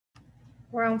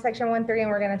We're on section 1.3 and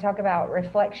we're going to talk about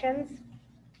reflections.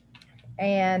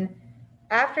 And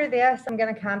after this, I'm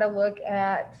going to kind of look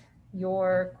at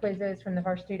your quizzes from the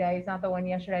first 2 days, not the one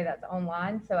yesterday that's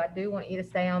online. So I do want you to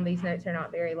stay on. These notes are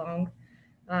not very long.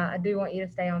 I do want you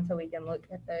to stay on so we can look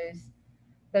at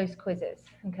those quizzes.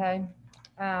 Okay.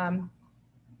 Um,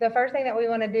 the first thing that we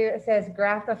want to do, it says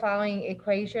graph the following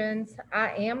equations. I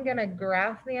am going to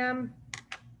graph them,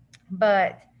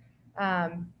 but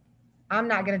um, I'm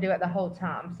not going to do it the whole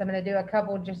time. So I'm going to do a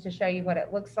couple just to show you what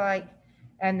it looks like,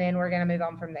 and then we're going to move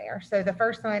on from there. So the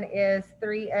first one is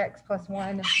 3x plus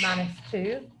 1 minus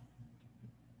 2.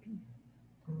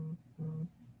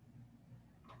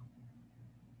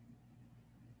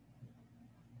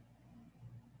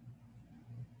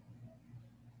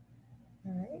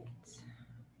 All right.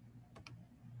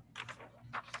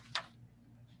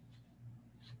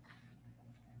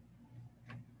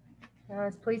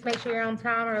 Guys, please make sure you're on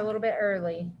time or a little bit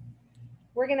early.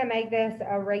 We're going to make this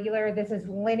a regular. This is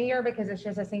linear because it's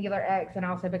just a singular x, and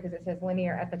also because it says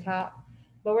linear at the top.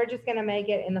 But we're just going to make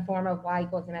it in the form of y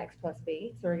equals mx plus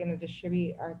b. So we're going to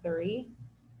distribute our 3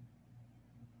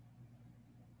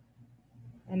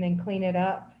 and then clean it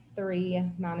up.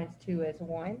 3 minus 2 is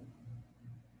 1.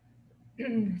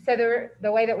 So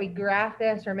the way that we graph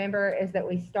this, remember, is that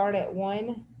we start at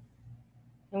 1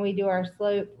 and we do our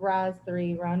slope, rise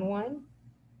 3, run 1.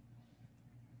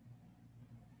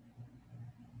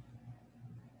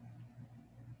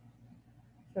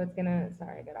 So it's gonna,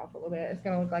 sorry, I got off a little bit. It's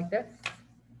gonna look like this.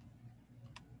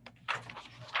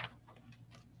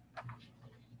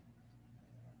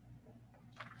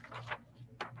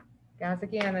 Guys,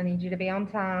 again, I need you to be on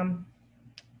time.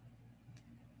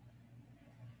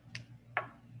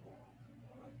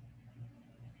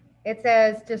 It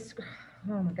says just,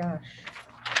 oh my gosh.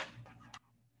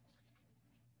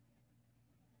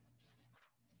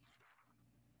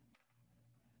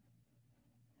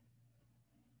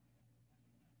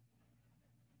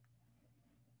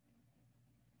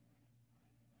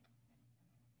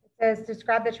 It says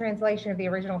describe the translation of the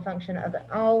original function of the,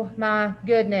 oh my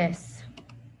goodness.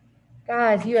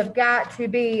 Guys, you have got to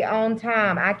be on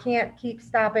time. I can't keep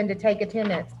stopping to take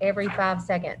attendance every 5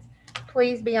 seconds.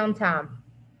 Please be on time.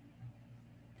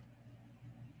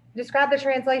 Describe the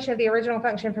translation of the original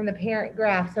function from the parent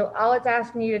graph. So all it's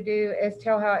asking you to do is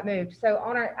tell how it moved. So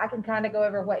on our, I can kind of go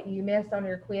over what you missed on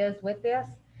your quiz with this.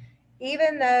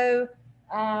 Even though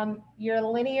your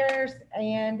linears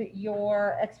and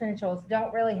your exponentials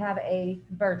don't really have a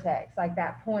vertex, like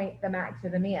that point, the max or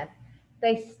the min,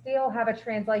 they still have a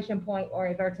translation point or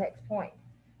a vertex point.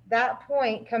 That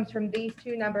point comes from these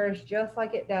two numbers just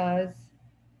like it does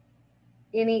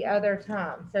any other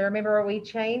time. So remember, we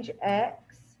change x,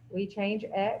 so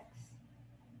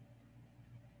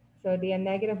it'd be a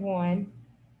 -1,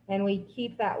 and we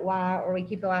keep that y, or we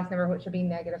keep the last number, which would be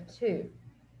 -2.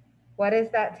 What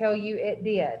does that tell you it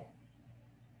did?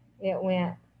 It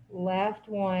went left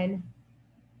 1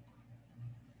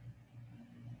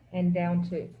 and down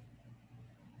 2.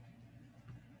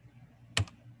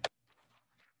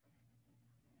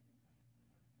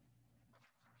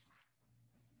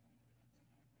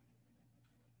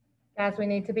 Guys, we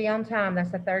need to be on time.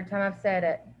 That's the third time I've said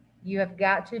it. You have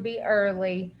got to be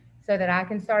early so that I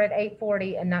can start at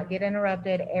 8:40 and not get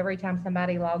interrupted every time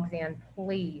somebody logs in,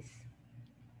 please.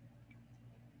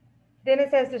 Then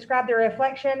it says describe the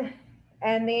reflection,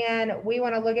 and then we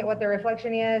want to look at what the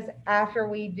reflection is after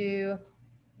we do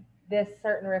this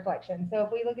certain reflection. So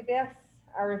if we look at this,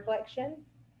 our reflection,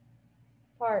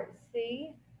 part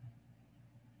C,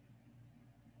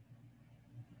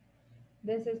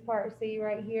 this is part C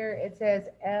right here. It says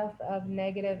f of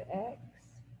 -x.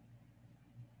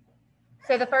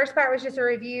 So the first part was just a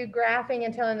review, graphing,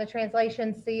 and telling the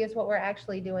translation. C is what we're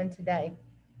actually doing today.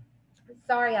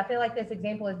 Sorry, I feel like this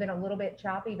example has been a little bit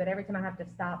choppy, but every time I have to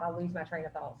stop, I lose my train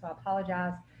of thought. So I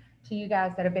apologize to you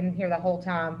guys that have been here the whole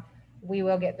time. We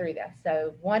will get through this.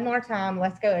 So one more time,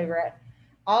 let's go over it.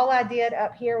 All I did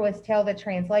up here was tell the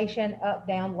translation up,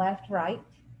 down, left, right.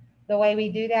 The way we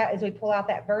do that is we pull out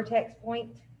that vertex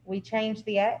point, we change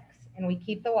the x, and we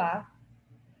keep the y.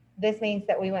 This means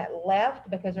that we went left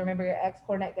because remember your x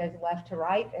coordinate goes left to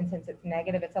right, and since it's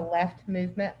negative, it's a left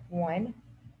movement 1.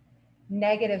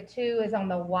 -2 is on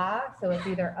the y, so it's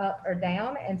either up or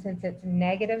down, and since it's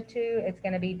 -2, it's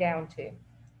going to be down 2.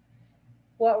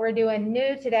 What we're doing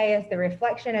new today is the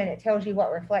reflection, and it tells you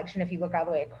what reflection, if you look all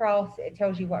the way across, it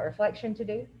tells you what reflection to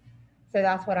do. So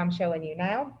that's what I'm showing you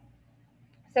now.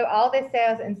 So all this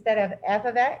says, instead of f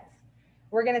of x,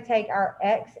 we're going to take our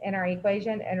x in our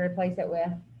equation and replace it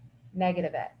with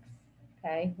 -x.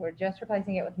 Okay, we're just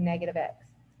replacing it with -x.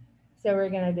 So we're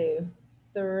going to do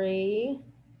 3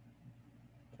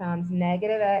 times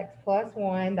negative x plus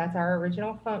 1, that's our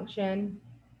original function,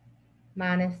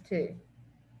 minus 2.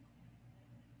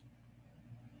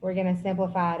 We're going to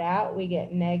simplify it out. We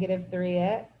get negative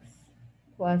 3x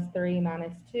plus 3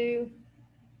 minus 2,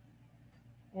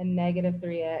 and negative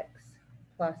 3x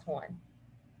plus 1.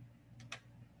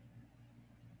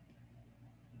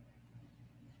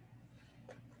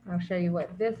 I'll show you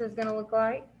what this is going to look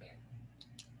like.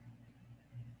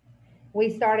 We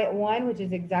start at 1, which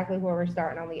is exactly where we're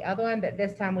starting on the other one, but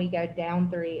this time we go down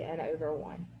 3 and over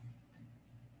 1.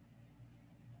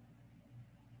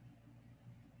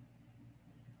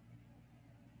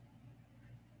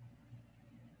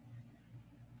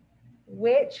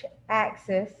 Which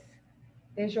axis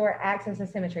is your axis of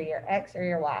symmetry, your x or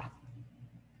your y?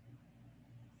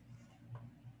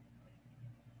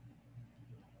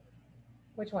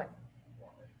 Which one?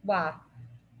 Y.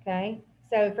 Okay,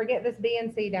 so forget this B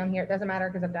and C down here. It doesn't matter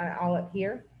because I've done it all up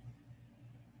here.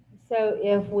 So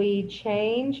if we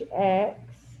change x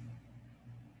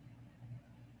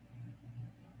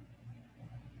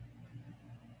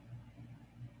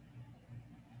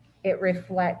it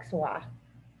reflects y.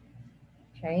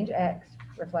 Change x,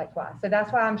 reflect y. So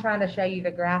that's why I'm trying to show you the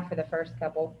graph for the first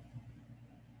couple.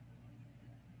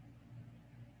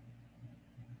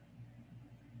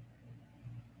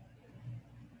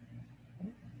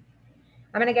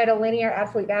 I'm going to go to linear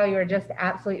absolute value or just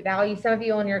absolute value. Some of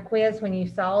you on your quiz, when you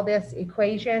saw this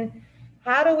equation,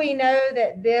 how do we know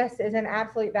that this is an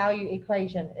absolute value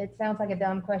equation? It sounds like a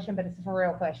dumb question, but it's a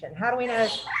real question. How do we know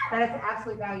that it's an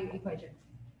absolute value equation?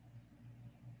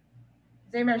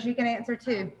 Zoomers, you can answer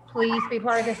too. Please be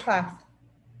part of this class.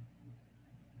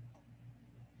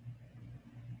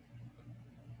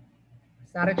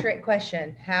 It's not a trick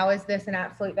question. How is this an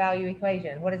absolute value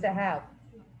equation? What does it have?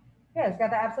 Yeah, it's got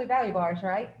the absolute value bars,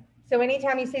 right? So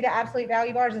anytime you see the absolute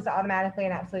value bars, it's automatically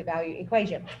an absolute value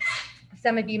equation.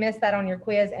 Some of you missed that on your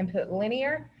quiz and put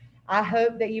linear. I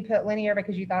hope that you put linear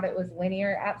because you thought it was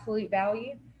linear absolute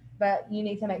value, but you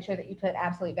need to make sure that you put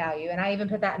absolute value. And I even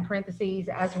put that in parentheses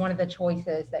as one of the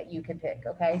choices that you could pick,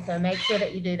 okay? So make sure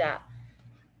that you do that.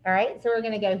 All right, so we're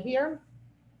gonna go here.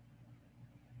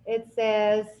 It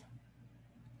says,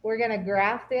 we're gonna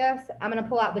graph this. I'm gonna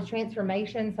pull out the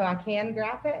transformation so I can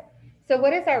graph it. So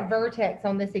what is our vertex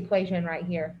on this equation right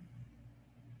here?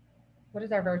 What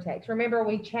is our vertex? Remember,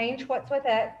 we change what's with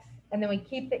x, and then we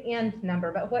keep the end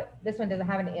number. But what this one doesn't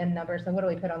have an end number, so what do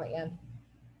we put on the end?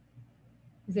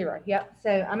 0. Yep. So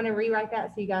I'm going to rewrite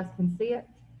that so you guys can see it.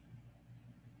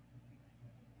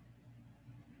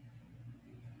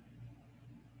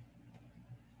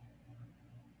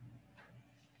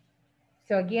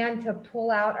 So again, to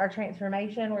pull out our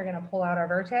transformation, we're going to pull out our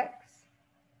vertex.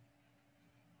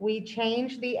 We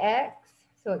change the x,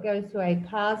 so it goes to a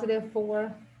positive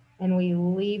 4, and we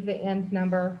leave the end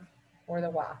number for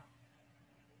the y.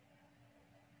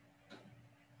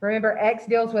 Remember, x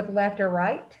deals with left or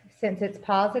right. Since it's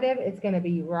positive, it's going to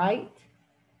be right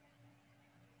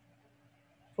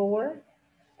 4.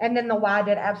 And then the y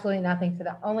did absolutely nothing, so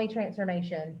the only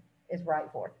transformation is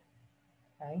right 4.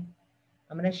 Okay,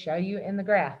 I'm going to show you in the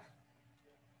graph.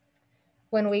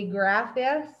 When we graph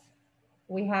this,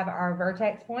 we have our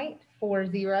vertex point, 4,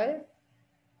 0.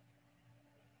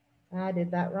 I did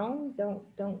that wrong.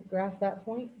 Don't graph that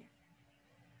point.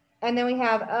 And then we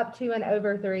have up to and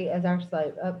over 3 as our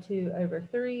slope. Up to over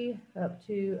 3, up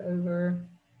to over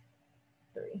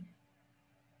 3.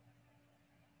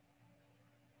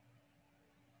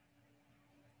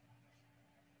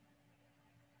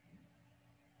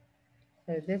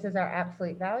 So this is our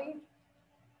absolute value.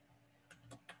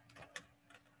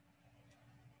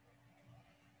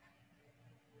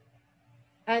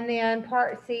 And then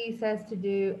part C says to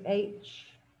do h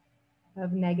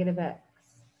of negative x.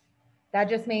 That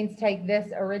just means take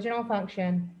this original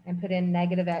function and put in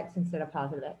negative x instead of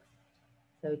positive x.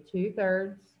 So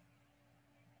 2/3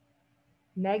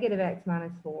 negative x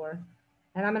minus 4.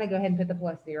 And I'm going to go ahead and put the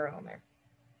plus 0 on there.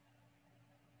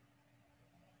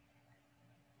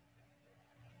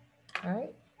 All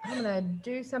right, I'm going to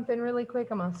do something really quick.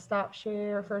 I'm going to stop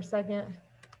share for a second.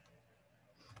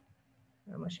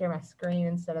 I'm going to share my screen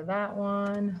instead of that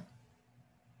one.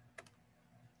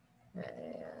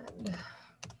 And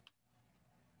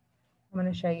I'm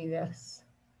going to show you this.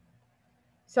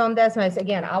 So on Desmos,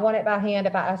 again, I want it by hand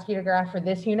if I ask you to graph for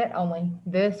this unit only.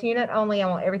 This unit only, I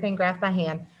want everything graphed by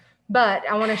hand. But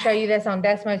I want to show you this on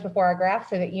Desmos before I graph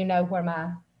so that you know where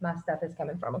my stuff is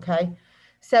coming from, okay?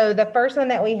 So the first one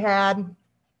that we had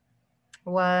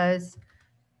was,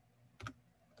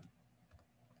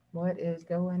 what is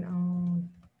going on?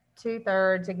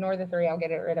 2/3, ignore the 3, I'll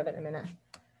get rid of it in a minute.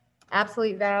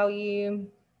 Absolute value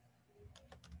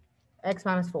x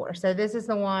minus 4. So this is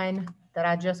the one that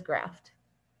I just graphed.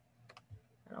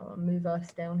 I'll move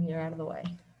us down here out of the way.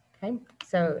 Okay,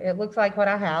 so it looks like what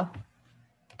I have.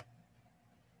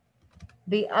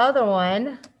 The other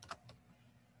one,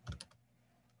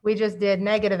 we just did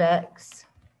negative x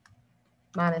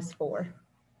minus 4.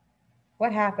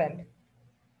 What happened?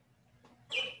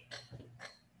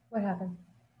 What happened?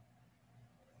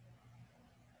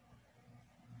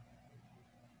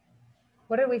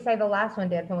 What did we say the last one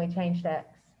did when we changed x?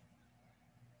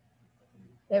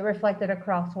 It reflected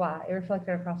across y. It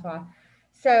reflected across y.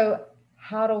 So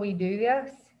how do we do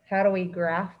this? How do we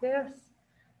graph this?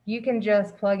 You can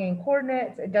just plug in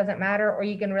coordinates. It doesn't matter. Or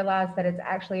you can realize that it's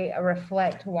actually a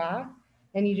reflect y.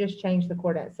 And you just change the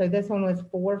coordinates. So this one was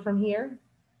 4 from here.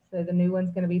 So the new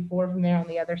one's going to be 4 from there on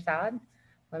the other side.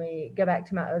 Let me go back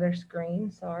to my other screen.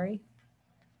 Sorry.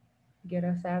 Get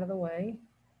us out of the way.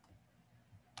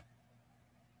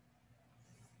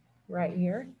 Right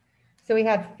here. So we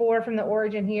had 4 from the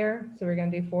origin here. So we're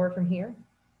going to do 4 from here.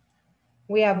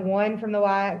 We have 1 from the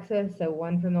y-axis. So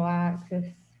 1 from the y-axis.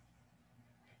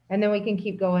 And then we can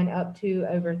keep going up 2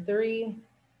 over 3.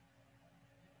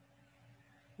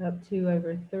 Up 2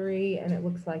 over 3. And it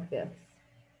looks like this.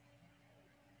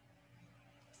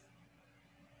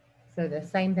 So the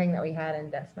same thing that we had in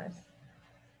Desmos.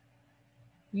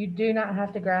 You do not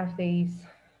have to graph these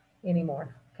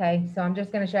anymore. Okay, so I'm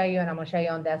just going to show you, and I'm going to show you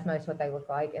on Desmos what they look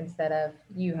like instead of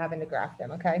you having to graph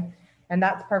them, okay? And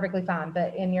that's perfectly fine.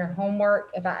 But in your homework,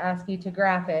 if I ask you to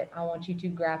graph it, I want you to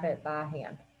graph it by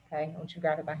hand, okay? I want you to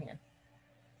graph it by hand.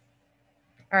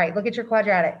 All right, look at your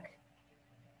quadratic.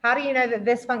 How do you know that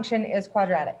this function is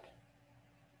quadratic?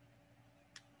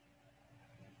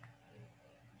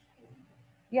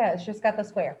 Yeah, it's just got the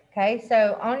square, okay?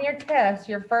 So on your test,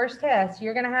 your first test,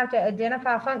 you're going to have to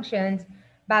identify functions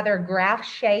by their graph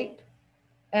shape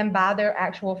and by their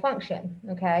actual function,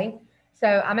 okay?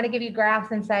 So I'm going to give you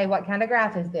graphs and say, what kind of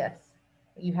graph is this?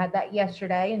 You had that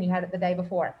yesterday and you had it the day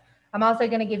before. I'm also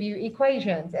going to give you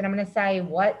equations and I'm going to say,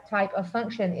 what type of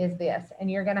function is this?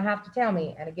 And you're going to have to tell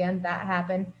me. And again, that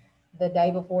happened the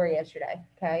day before yesterday,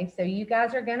 okay? So you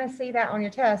guys are going to see that on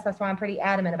your test. That's why I'm pretty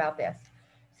adamant about this.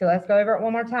 So let's go over it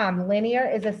one more time. Linear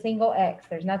is a single x.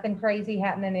 There's nothing crazy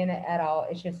happening in it at all.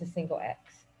 It's just a single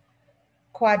x.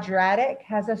 Quadratic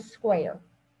has a square.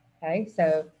 Okay,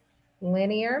 so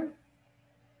linear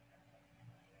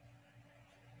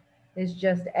is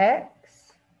just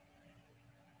x.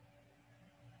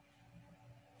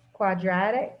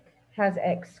 Quadratic has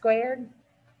x squared.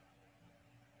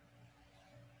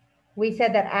 We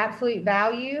said that absolute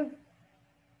value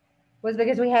was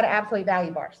because we had absolute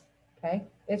value bars. Okay,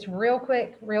 it's real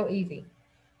quick, real easy.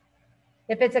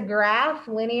 If it's a graph,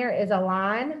 linear is a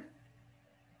line.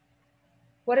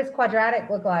 What does quadratic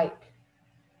look like?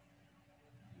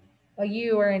 A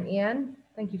U or an N?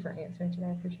 Thank you for answering today.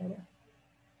 I appreciate it.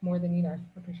 More than you know.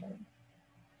 I appreciate it.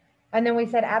 And then we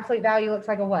said absolute value looks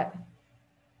like a what?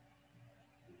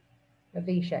 A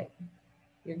V shape.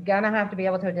 You're going to have to be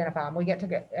able to identify them. We get to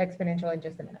exponential in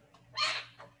just a minute.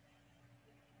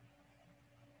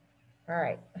 All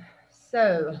right.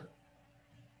 So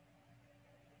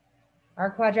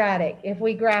our quadratic, if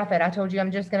we graph it, I told you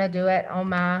I'm just going to do it on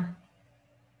my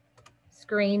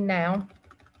screen now.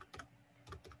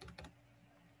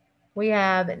 We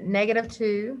have negative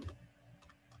 2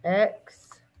 x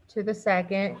to the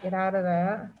second. Get out of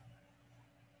that.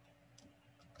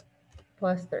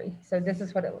 Plus 3. So this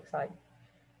is what it looks like.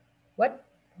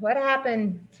 What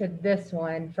happened to this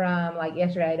one from like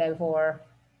yesterday, day before?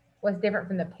 What's different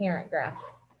from the parent graph?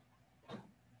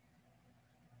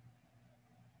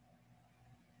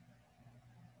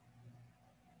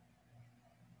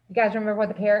 You guys remember what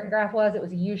the parent graph was? It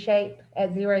was a U shape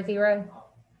at 0, 0.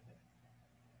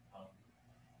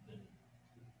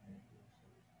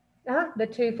 The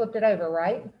 2 flipped it over,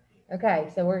 right?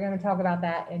 Okay, so we're going to talk about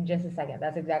that in just a second.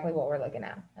 That's exactly what we're looking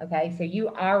at. Okay, so you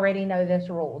already know this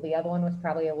rule. The other one was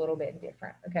probably a little bit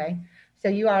different. Okay, so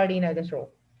you already know this rule.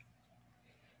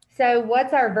 So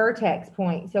what's our vertex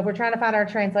point? So if we're trying to find our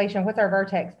translation, what's our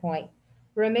vertex point?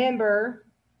 Remember,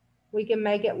 we can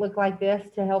make it look like this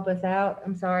to help us out.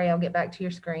 I'm sorry, I'll get back to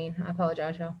your screen. I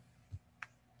apologize, y'all.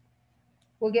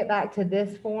 We'll get back to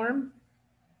this form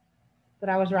that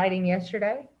I was writing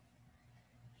yesterday.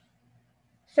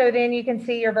 So then you can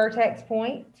see your vertex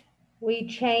point. We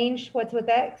changed what's with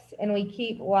x and we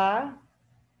keep y.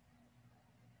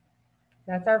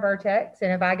 That's our vertex.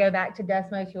 And if I go back to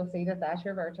Desmos, you'll see that that's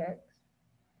your vertex.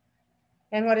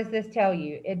 And what does this tell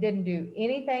you? It didn't do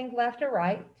anything left or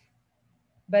right,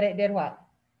 but it did what?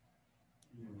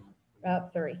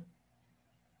 Up 3.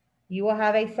 you will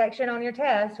have a section on your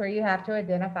test where you have to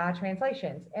identify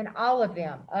translations, and all of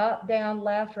them, up, down,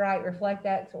 left, right, reflect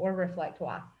X or reflect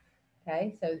Y.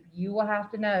 Okay, so you will have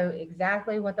to know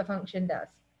exactly what the function does.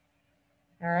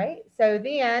 All right, so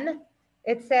then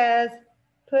it says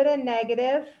put a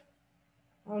negative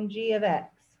on g of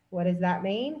x. What does that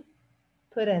mean?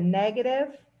 Put a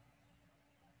negative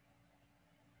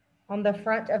on the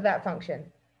front of that function.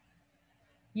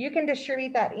 You can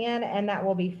distribute that in and that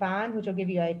will be fine, which will give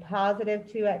you a positive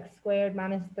 2x squared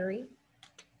minus 3.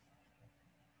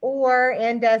 Or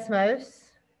in Desmos,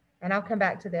 and I'll come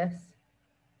back to this,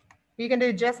 you can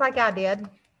do just like I did.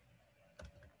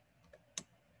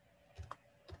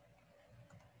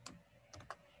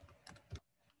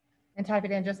 And type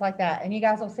it in just like that. And you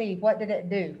guys will see, what did it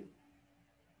do?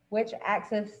 Which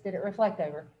axis did it reflect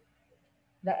over?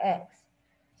 The X.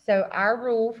 So our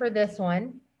rule for this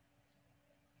one,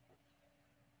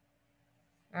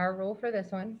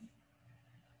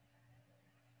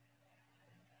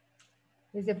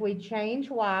 is if we change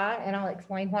Y, and I'll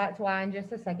explain why it's Y in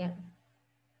just a second,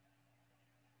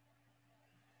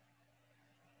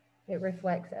 it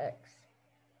reflects X.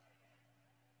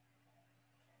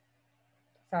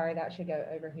 Sorry, that should go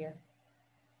over here.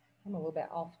 I'm a little bit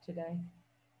off today.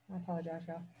 I apologize,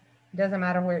 y'all. It doesn't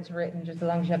matter where it's written, just as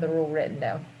long as you have the rule written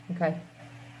down, okay?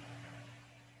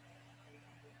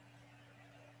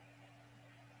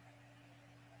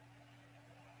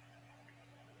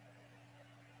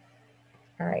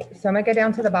 All right, so I'm gonna go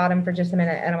down to the bottom for just a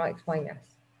minute and I'm gonna explain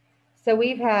this. So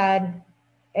we've had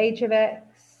h of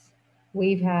x,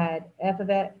 we've had f of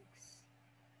x,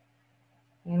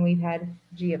 and we've had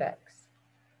g of x.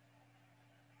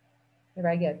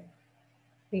 Very good.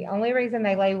 The only reason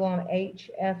they label them h,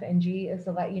 f, and g is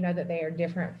to let you know that they are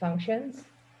different functions.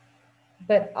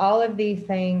 But all of these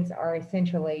things are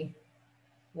essentially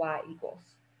y equals,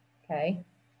 okay?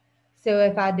 So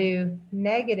if I do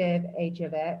negative h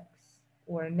of x,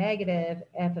 or negative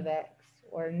f of x,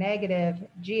 or negative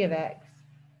g of x,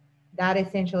 that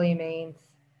essentially means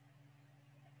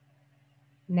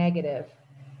negative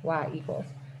y equals.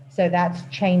 So that's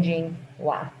changing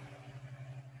y.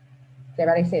 Does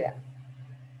everybody see that?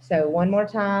 So one more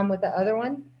time with the other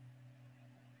one.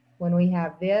 When we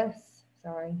have this,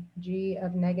 sorry, g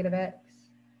of negative x,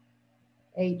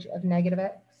 h of negative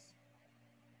x,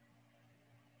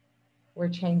 we're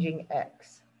changing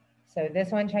x. So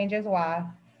this one changes y,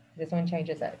 this one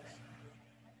changes x,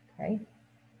 okay?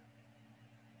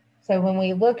 So when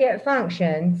we look at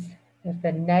functions, if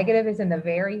the negative is in the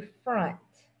very front,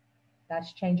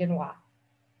 that's changing y,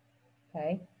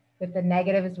 okay? If the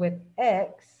negative is with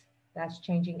x, that's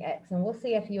changing x. And we'll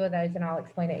see a few of those and I'll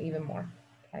explain it even more,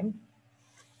 okay?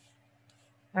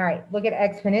 All right, look at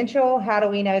exponential. How do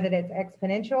we know that it's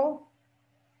exponential?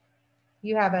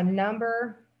 You have a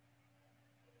number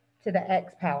to the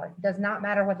x power. It does not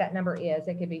matter what that number is.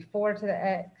 It could be 4 to the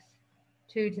x,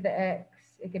 2 to the x,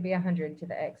 it could be 100 to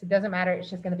the x. It doesn't matter, it's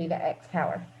just going to be the x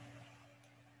power.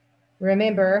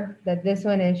 Remember that this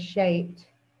one is shaped,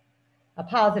 a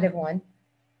positive one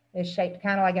is shaped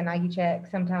kind of like a Nike check.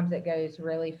 Sometimes it goes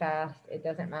really fast. It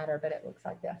doesn't matter, but it looks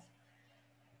like this.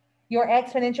 Your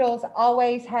exponentials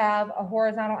always have a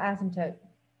horizontal asymptote.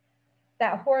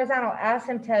 That horizontal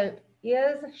asymptote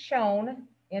is shown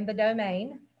in the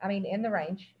domain, in the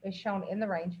range, is shown in the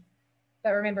range,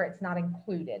 but remember it's not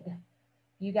included.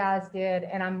 You guys did,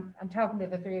 and I'm talking to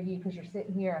the three of you because you're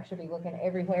sitting here, I should be looking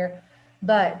everywhere,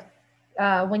 but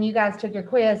when you guys took your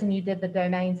quiz and you did the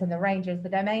domains and the ranges, the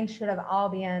domains should have all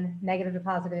been negative to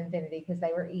positive infinity because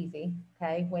they were easy,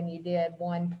 okay, when you did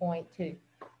 1.2.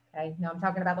 Okay, now I'm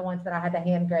talking about the ones that I had to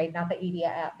hand grade, not the EDIA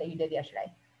app that you did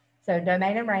yesterday. So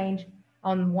domain and range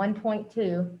on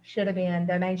 1.2 should have been,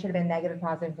 domain should have been negative to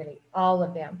positive infinity, all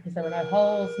of them, because there were no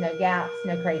holes, no gaps,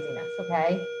 no craziness,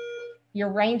 okay? Your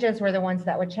ranges were the ones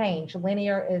that would change.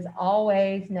 Linear is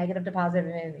always negative to positive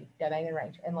infinity, domain and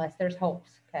range, unless there's holes,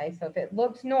 okay? So if it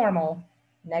looks normal,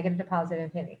 negative to positive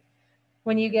infinity.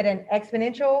 When you get an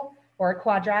exponential or a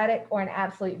quadratic or an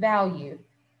absolute value,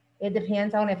 it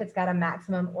depends on if it's got a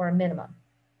maximum or a minimum.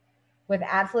 With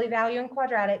absolute value and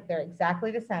quadratic, they're exactly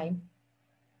the same.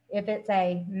 If it's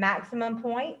a maximum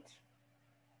point,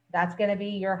 that's going to be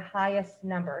your highest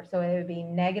number. So it would be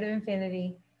negative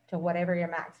infinity to whatever your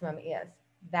maximum is.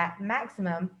 That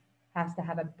maximum has to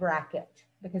have a bracket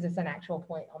because it's an actual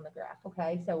point on the graph,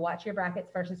 okay? So watch your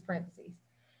brackets versus parentheses.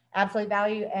 Absolute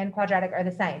value and quadratic are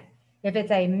the same. If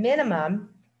it's a minimum,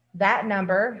 that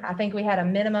number, I think we had a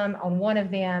minimum on one of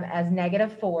them as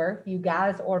 -4, you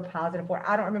guys, or +4.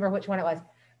 I don't remember which one it was,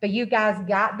 but you guys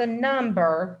got the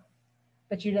number,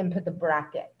 but you didn't put the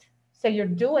bracket. So you're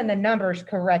doing the numbers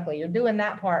correctly. You're doing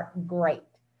that part great.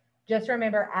 Just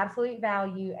remember absolute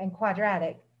value and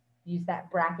quadratic, use that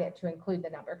bracket to include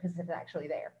the number because it's actually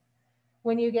there.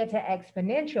 When you get to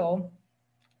exponential,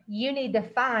 you need to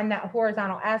find that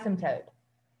horizontal asymptote.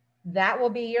 That will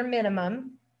be your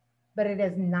minimum, but it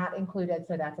is not included,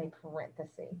 so that's a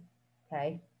parenthesis,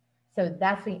 okay? So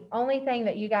that's the only thing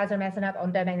that you guys are messing up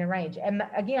on domain and range. And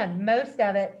again, most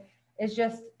of it is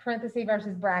just parenthesis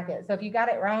versus bracket. So if you got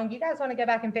it wrong, you guys want to go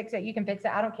back and fix it, you can fix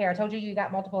it. I don't care. I told you you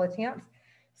got multiple attempts.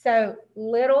 So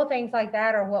little things like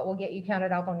that are what will get you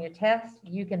counted off on your test.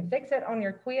 You can fix it on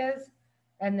your quiz.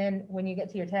 And then when you get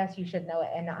to your test, you should know it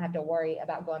and not have to worry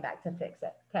about going back to fix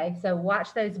it. Okay, so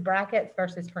watch those brackets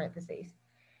versus parentheses.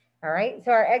 All right,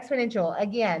 so our exponential,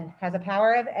 again, has a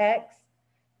power of x.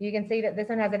 You can see that this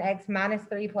one has an x minus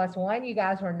 3 plus 1. You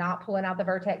guys were not pulling out the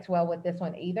vertex well with this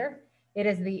one either. It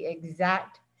is the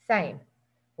exact same.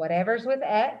 Whatever's with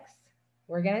x,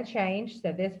 we're going to change.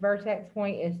 So this vertex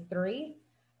point is 3,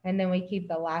 and then we keep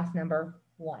the last number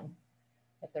 1.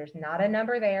 If there's not a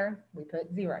number there, we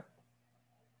put 0.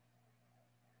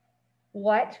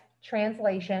 What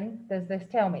translation does this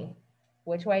tell me?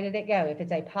 Which way did it go? If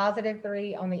it's a positive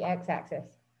 3 on the x-axis.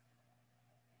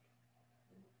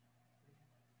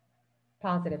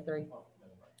 Positive 3,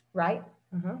 right?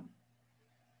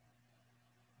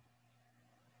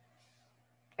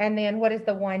 And then what does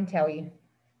the 1 tell you?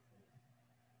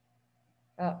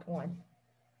 Up 1.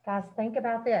 Guys, think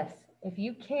about this. If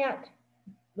you can't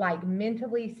like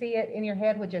mentally see it in your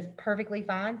head, which is perfectly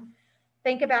fine,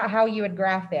 think about how you would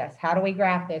graph this. How do we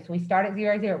graph this? We start at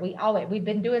 0, 0. We've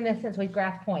been doing this since we've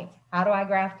graphed points. How do I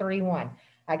graph 3, 1?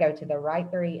 I go to the right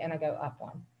 3 and I go up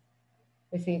 1.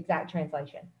 It's the exact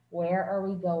translation. Where are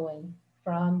we going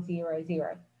from 0,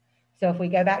 0? So if we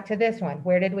go back to this one,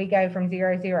 where did we go from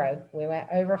 0, 0? We went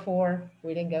over 4.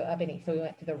 We didn't go up any. So we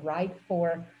went to the right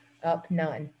 4, up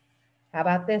none. How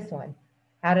about this one?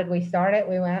 How did we start it?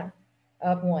 We went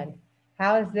up 1.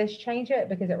 How does this change it?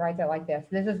 Because it writes it like this.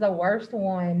 This is the worst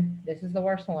one. This is the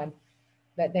worst one.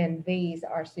 But then these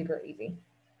are super easy.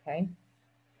 Okay.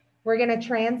 We're going to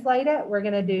translate it. We're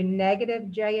going to do negative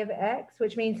j of x,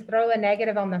 which means throw a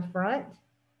negative on the front.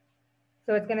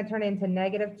 So it's going to turn into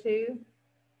negative 2,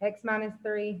 x minus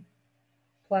 3,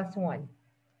 plus 1.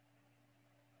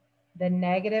 The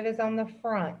negative is on the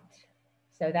front.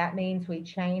 So that means we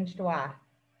changed y.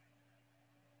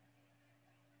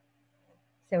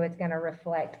 So it's going to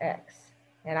reflect x.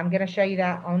 And I'm going to show you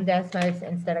that on Desmos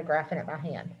instead of graphing it by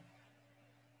hand.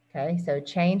 Okay, so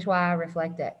change y,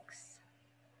 reflect x.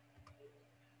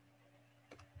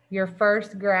 Your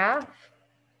first graph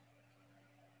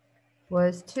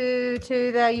was 2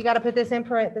 to the, you got to put this in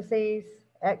parentheses,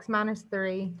 x minus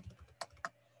 3.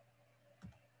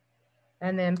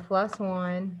 And then plus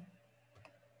 1.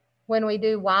 When we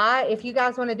do y, if you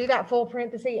guys want to do that full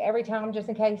parenthesis every time, just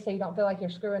in case, so you don't feel like you're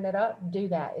screwing it up, do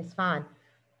that. It's fine.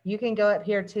 You can go up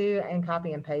here too and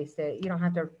copy and paste it. You don't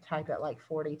have to type it like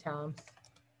 40 times.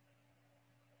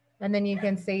 And then you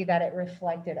can see that it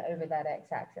reflected over that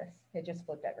x-axis. It just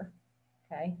flipped over,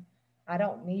 okay? I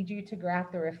don't need you to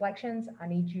graph the reflections. I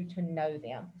need you to know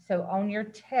them. So on your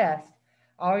test,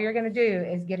 all you're going to do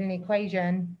is get an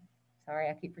equation. Sorry,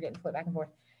 I keep forgetting to flip back and forth.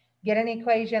 Get an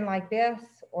equation like this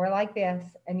or like this,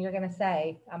 and you're going to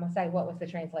say, I'm going to say, what was the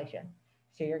translation?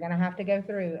 So you're going to have to go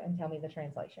through and tell me the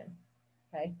translation.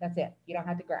 Okay, that's it. You don't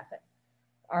have to graph it.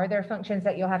 Are there functions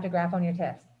that you'll have to graph on your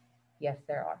test? Yes,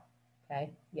 there are. Okay,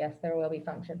 yes, there will be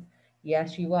functions.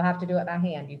 Yes, you will have to do it by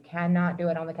hand. You cannot do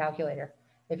it on the calculator.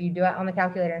 If you do it on the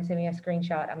calculator and send me a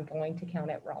screenshot, I'm going to count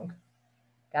it wrong.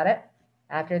 Got it?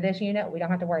 After this unit, we don't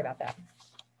have to worry about that.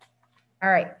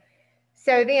 All right.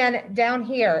 So then down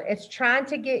here, it's trying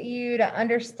to get you to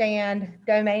understand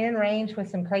domain and range with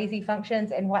some crazy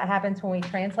functions and what happens when we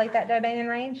translate that domain and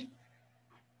range.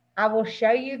 I will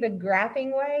show you the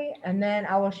graphing way, and then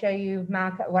I will show you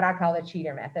what I call the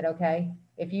cheater method, okay?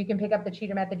 If you can pick up the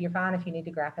cheater method, you're fine. If you need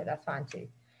to graph it, that's fine too.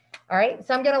 All right,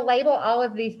 so I'm going to label all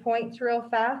of these points real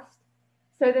fast.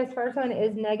 So this first one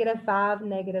is -5,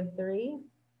 -3.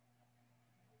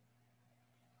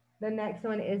 The next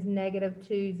one is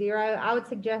 -2, 0. I would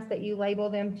suggest that you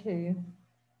label them too.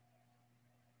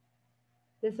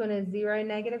 This one is 0,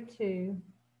 -2.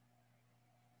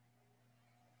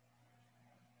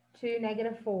 2,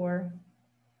 -4.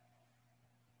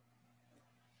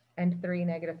 And 3,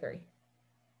 -3.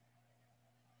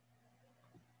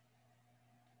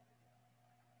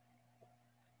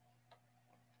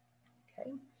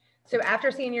 Okay. So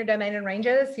after seeing your domain and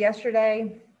ranges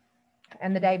yesterday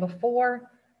and the day before,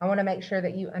 I want to make sure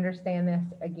that you understand this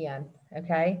again,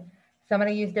 okay? So I'm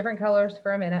going to use different colors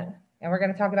for a minute. And we're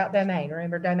going to talk about domain.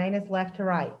 Remember, domain is left to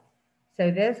right. So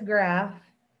this graph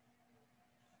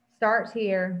starts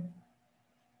here,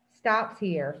 stops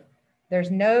here. There's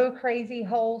no crazy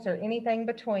holes or anything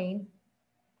between.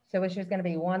 So it's just going to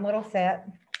be one little set.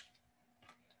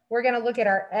 We're going to look at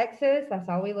our x's. That's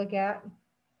all we look at,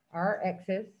 our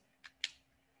x's.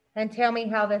 And tell me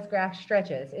how this graph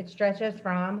stretches. It stretches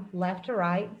from left to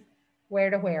right. Where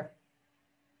to where?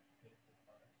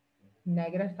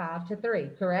 -5 to 3,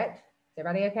 correct? Is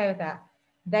everybody okay with that?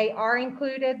 They are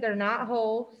included. They're not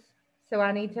holes. So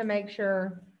I need to make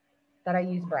sure that I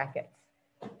use brackets.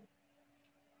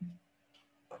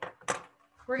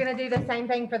 We're going to do the same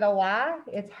thing for the y.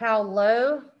 It's how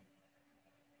low.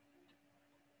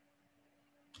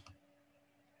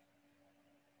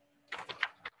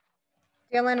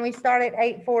 Dylan, we start at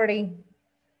 8:40.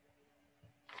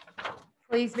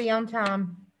 Please be on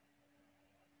time.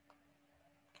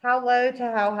 How low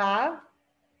to how high?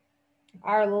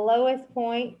 Our lowest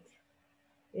point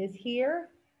is here.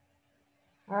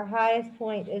 Our highest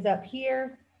point is up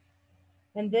here.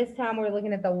 And this time we're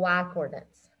looking at the y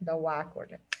coordinates,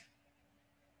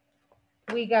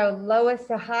 We go lowest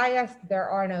to highest. There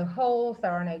are no holes,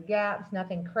 there are no gaps,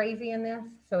 nothing crazy in this.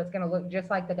 So it's going to look just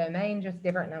like the domain, just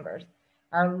different numbers.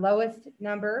 Our lowest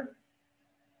number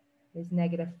is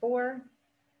 -4.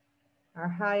 Our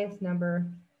highest number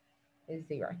is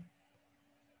 0.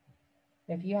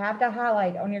 If you have to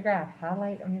highlight on your graph,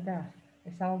 highlight on your graph.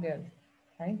 It's all good,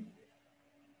 okay?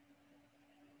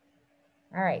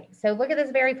 All right, so look at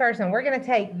this very first one. We're going to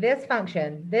take this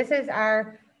function. This is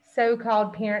our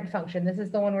so-called parent function. This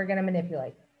is the one we're going to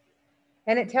manipulate.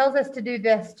 And it tells us to do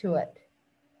this to it.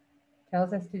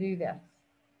 Tells us to do this.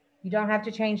 You don't have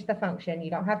to change the function.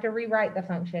 You don't have to rewrite the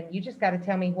function. You just got to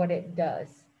tell me what it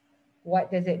does.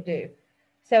 What does it do?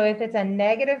 So if it's a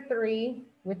 -3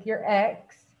 with your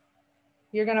x,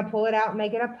 you're going to pull it out and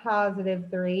make it a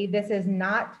 +3. This is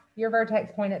not your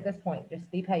vertex point at this point. Just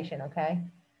be patient, okay?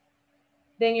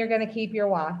 Then you're going to keep your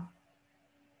y.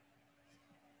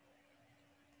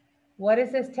 What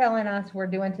is this telling us we're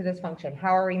doing to this function?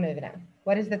 How are we moving it?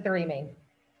 What does the 3 mean?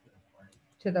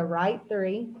 To the right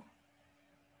 3.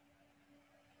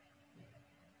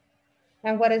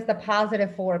 And what does the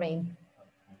 +4 mean?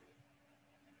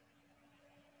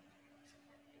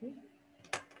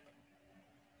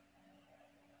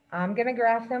 I'm going to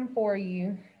graph them for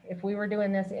you. If we were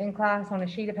doing this in class on a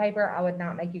sheet of paper, I would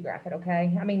not make you graph it,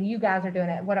 okay? I mean, you guys are doing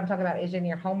it. What I'm talking about is in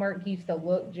your homework, you used to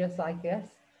look just like this,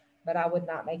 but I would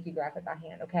not make you graph it by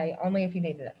hand, okay? Only if you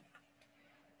needed it.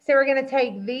 So we're going to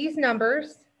take these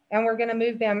numbers and we're going to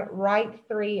move them right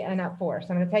 3 and up 4.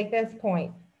 So I'm going to take this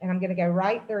point and I'm going to go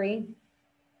right 3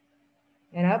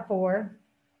 and up 4.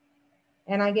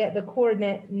 And I get the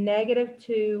coordinate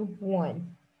 -2,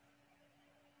 1.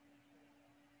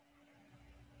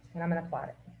 And I'm going to plot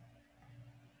it.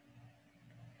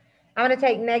 I'm going to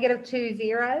take -2,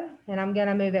 0, and I'm going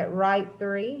to move it right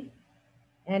 3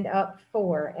 and up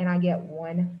 4, and I get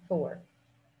 1, 4.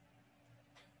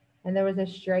 And there was a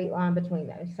straight line between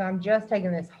those. So I'm just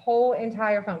taking this whole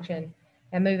entire function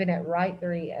and moving it right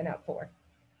 3 and up 4.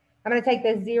 I'm going to take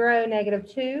this 0,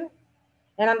 -2,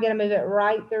 and I'm going to move it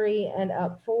right 3 and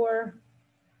up 4.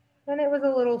 And it was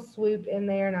a little swoop in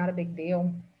there, not a big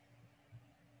deal.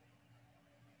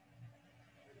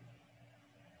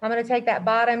 I'm going to take that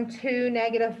bottom 2,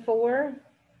 -4.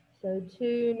 So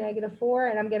 2, -4,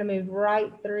 and I'm going to move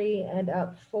right 3 and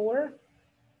up 4.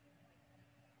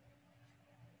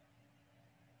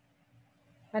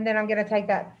 And then I'm going to take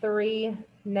that 3,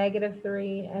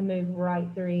 -3, and move right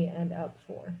 3 and up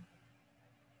 4.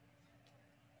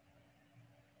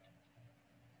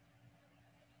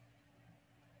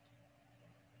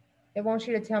 It wants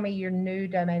you to tell me your new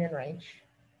domain and range.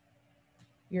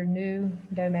 Your new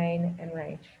domain and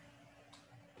range.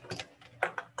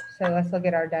 So let's look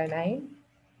at our domain.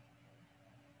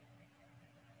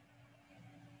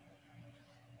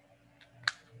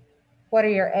 What are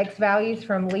your x values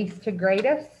from least to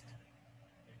greatest?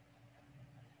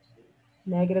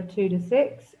 -2 to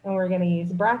 6. And we're going to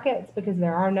use brackets because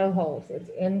there are no holes. It's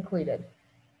included.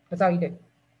 That's all you do.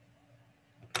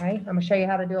 Okay, I'm going to show you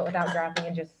how to do it without graphing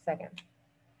in just a second.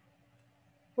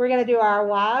 We're going to do our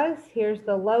y's. Here's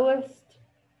the lowest.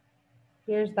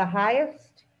 Here's the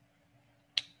highest.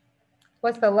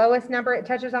 What's the lowest number it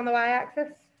touches on the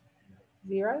y-axis?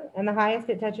 0. And the highest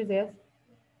it touches is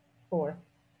 4.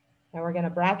 And we're going to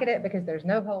bracket it because there's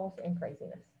no holes in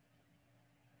craziness.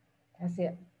 That's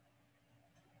it.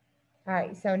 All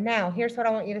right, so now here's what I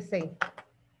want you to see.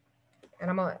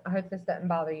 And I hope this doesn't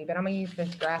bother you, but I'm going to use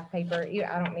this graph paper.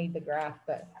 I don't need the graph,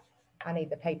 but I need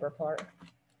the paper part.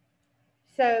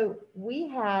 So we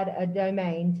had a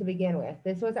domain to begin with.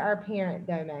 This was our parent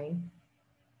domain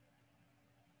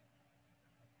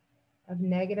of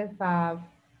 -5,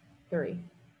 3.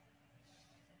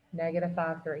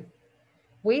 -5, 3.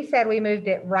 We said we moved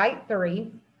it right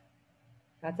 3.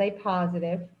 That's a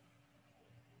positive.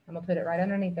 I'm going to put it right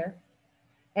underneath there.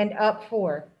 And up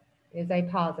 4 is a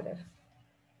positive.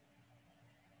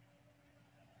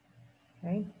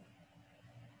 Okay.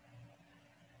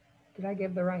 Did I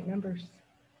give the right numbers?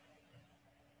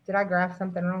 Did I graph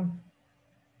something wrong?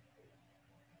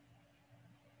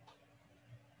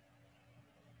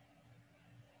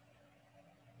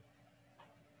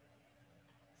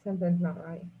 Something's not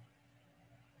right.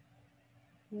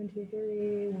 1, 2,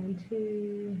 3, 1,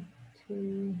 2,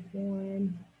 2,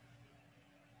 1.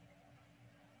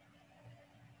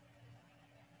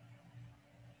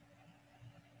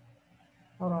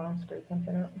 Hold on, I screwed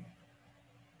something up.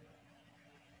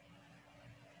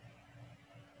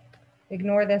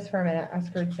 Ignore this for a minute.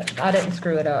 I didn't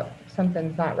screw it up.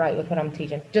 Something's not right with what I'm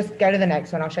teaching. Just go to the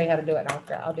next one. I'll show you how to do it.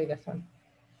 And I'll do this one.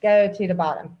 Go to the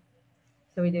bottom.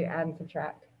 So we do add and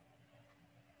subtract.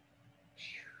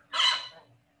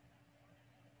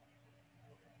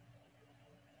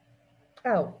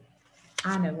 Oh,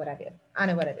 I know what I did. I'm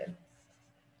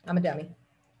a dummy.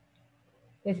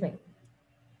 It's me.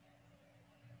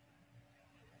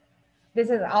 This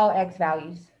is all X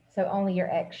values. So only your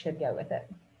X should go with it.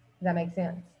 Does that make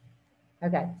sense?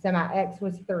 Okay, so my X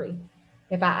was 3.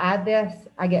 If I add this,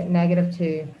 I get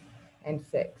 -2 and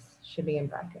 6. Should be in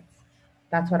brackets.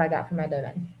 That's what I got for my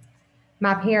domain.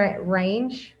 My parent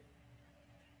range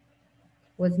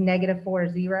was -4,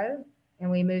 0,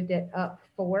 and we moved it up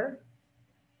 4.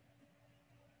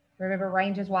 Remember,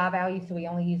 range is Y value, so we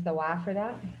only use the Y for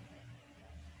that.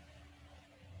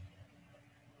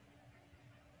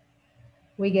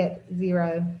 We get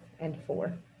 0 and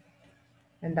 4,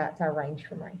 and that's our range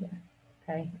from right here.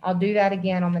 Okay, I'll do that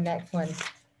again on the next one.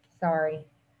 Sorry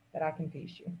that I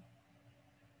confused you.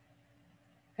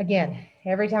 Again,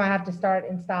 every time I have to start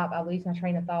and stop, I lose my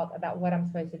train of thought about what I'm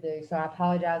supposed to do. So I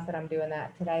apologize that I'm doing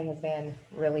that. Today has been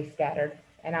really scattered,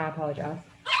 and I apologize.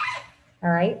 All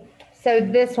right. So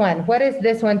this one, what does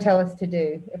this one tell us to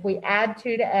do? If we add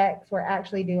 2 to X, we're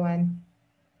actually doing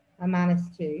a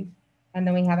 -2, and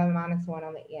then we have a -1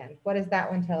 on the end. What does that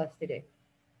one tell us to do?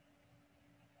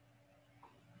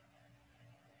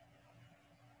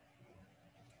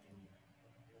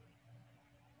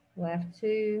 Left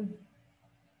 2,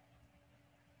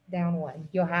 down 1.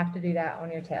 You'll have to do that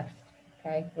on your test.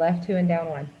 Okay, left 2 and down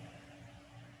 1.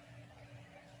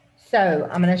 So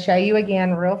I'm going to show you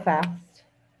again real fast.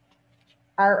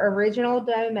 Our original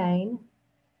domain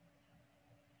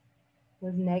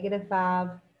was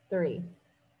 -5, 3.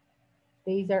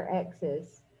 These are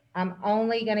X's. I'm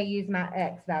only going to use my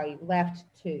X value, left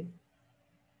 2.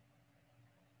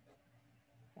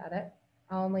 Got it?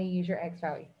 Only use your X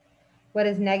value. What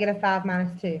is -5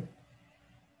 minus 2?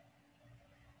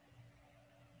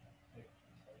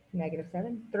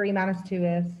 -7. 3 minus 2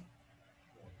 is?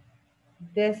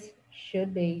 This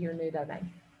should be your new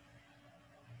domain.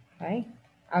 Okay,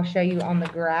 I'll show you on the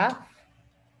graph.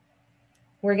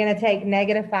 We're going to take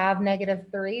 -5,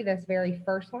 -3, this very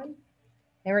first one,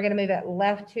 and we're going to move it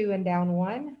left 2 and down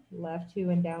 1, left 2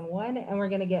 and down 1, and we're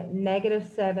going to get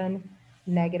 -7,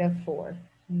 -4,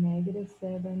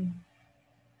 -7,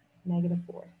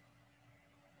 -4.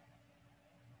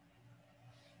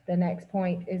 The next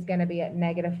point is going to be at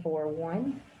 -4,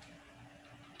 1.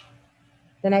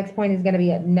 The next point is going to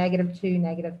be at -2,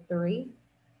 -3.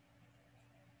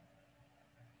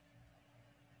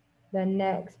 The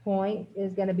next point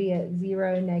is going to be at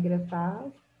 0,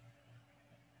 -5.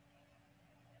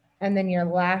 And then your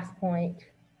last point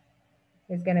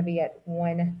is going to be at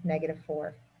 1,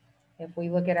 -4. If we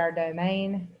look at our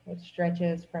domain, it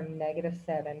stretches from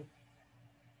 -7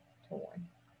 to 1.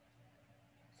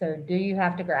 So do you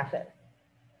have to graph it?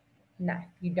 No,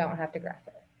 you don't have to graph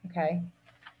it, okay?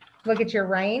 Look at your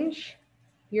range.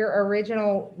 Your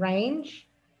original range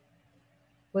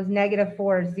was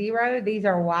 -4, 0. These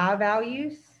are Y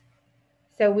values.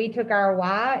 So we took our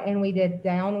Y and we did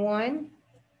down 1,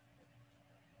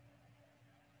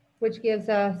 which gives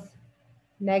us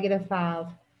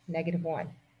 -5,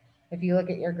 -1. If you look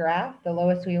at your graph, the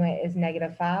lowest we went is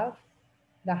 -5.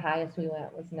 The highest we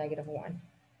went was -1.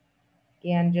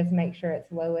 Again, just make sure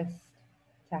it's lowest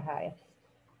to highest.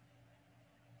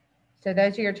 So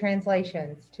those are your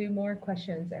translations. 2 more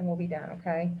questions and we'll be done,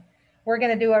 okay? We're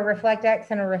going to do a reflect X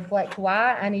and a reflect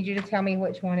Y. I need you to tell me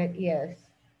which one it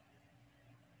is.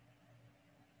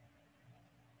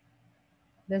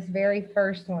 This very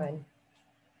first one.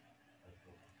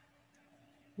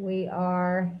 we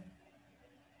are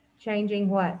changing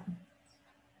what?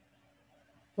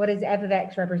 What does f of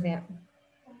x represent?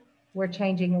 We're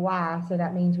changing y, so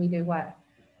that means we do what?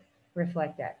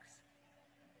 Reflect x.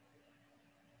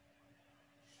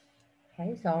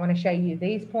 Okay, so I want to show you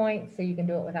these points so you can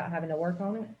do it without having to work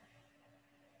on it.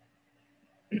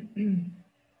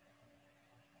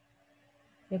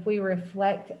 If we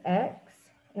reflect x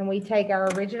and we take our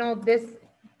original,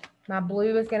 my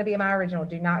blue is going to be my original.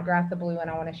 Do not graph the blue one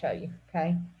I want to show you,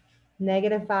 okay?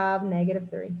 -5,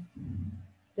 -3.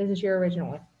 This is your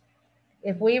original one.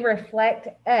 If we reflect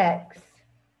x,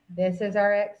 this is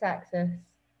our x-axis.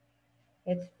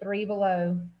 It's 3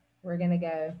 below. We're going to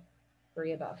go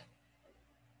 3 above.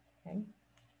 Okay.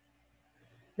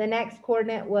 The next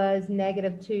coordinate was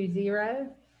 -2,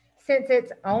 0. Since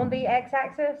it's on the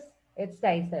x-axis, it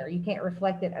stays there. You can't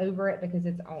reflect it over it because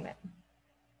it's on it.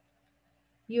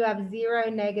 You have 0,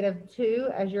 -2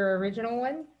 as your original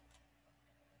one.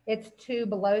 It's 2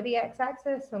 below the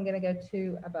x-axis, so I'm going to go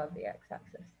 2 above the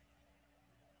x-axis.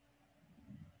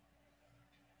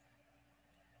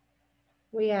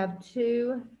 We have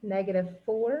 2,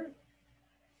 -4.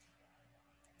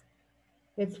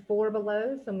 It's 4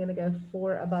 below, so I'm going to go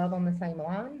 4 above on the same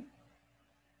line.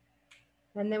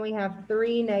 And then we have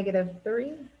 3,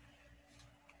 -3,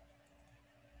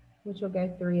 which will go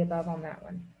 3 above on that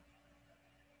one.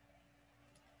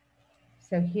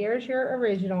 So here's your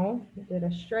original. It did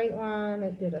a straight line,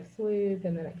 it did a swoop,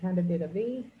 and then it kind of did a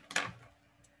V.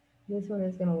 This one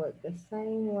is going to look the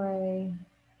same way,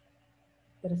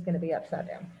 but it's going to be upside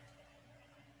down.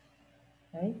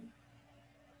 Okay.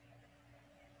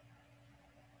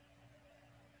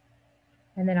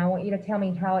 And then I want you to tell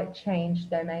me how it changed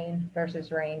domain versus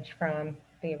range from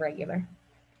the regular.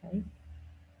 Okay.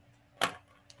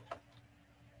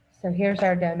 So here's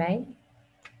our domain.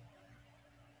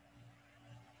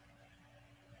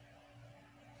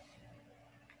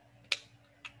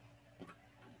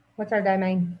 What's our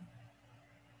domain?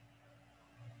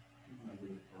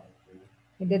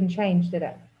 It didn't change, did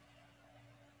it?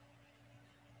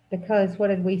 Because what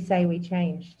did we say we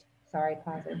changed? Sorry,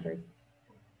 pause it through.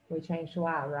 We changed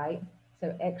y, right?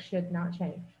 So x should not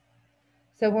change.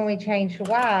 So when we changed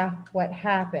y, what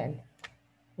happened?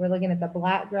 We're looking at the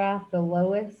black graph. The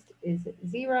lowest is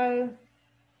 0.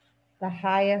 The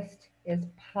highest is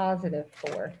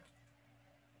 +4.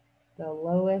 The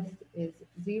lowest is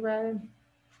 0.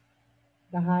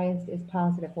 The highest is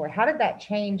 +4. How did that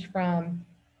change from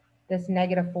this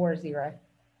 -4, 0?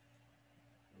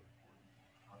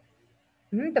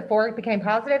 The 4 became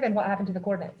positive, and what happened to the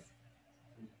coordinates?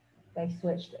 They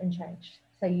switched and changed.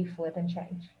 So you flip and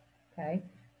change, okay?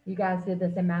 You guys did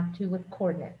this in Math 2 with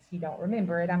coordinates. You don't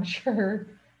remember it, I'm sure,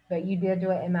 but you did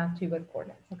do it in Math 2 with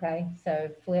coordinates, okay? So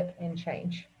flip and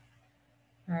change.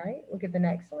 All right, look at the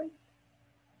next one.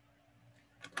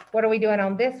 What are we doing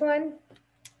on this one?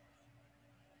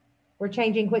 We're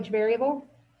changing which variable?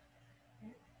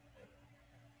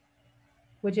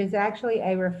 Which is actually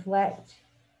a reflect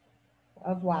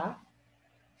of y.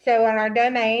 So on our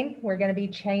domain, we're going to be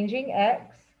changing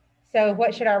x. So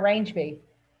what should our range be?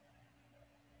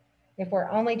 If we're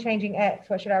only changing x,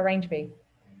 what should our range be?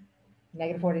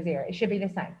 -4 to 0. It should be the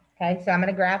same. Okay, so I'm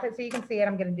going to graph it so you can see it.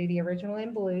 I'm going to do the original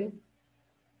in blue.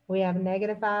 We have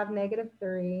 -5,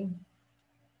 -3,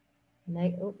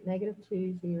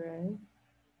 -2, 0,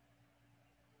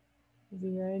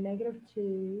 0,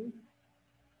 -2,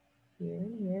 here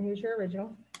and here. Here's your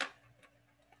original.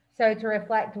 So to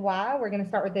reflect y, we're going to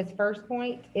start with this first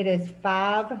point. It is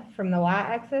 5 from the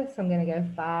y-axis. So I'm going to go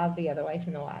 5 the other way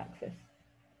from the y-axis.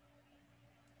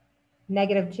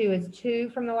 -2 is 2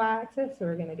 from the y-axis. So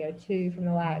we're going to go 2 from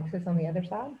the y-axis on the other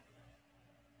side.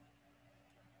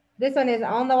 This one is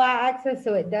on the y-axis,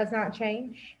 so it does not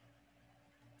change.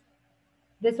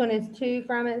 This one is 2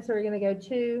 from it, so we're going to go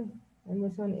 2. And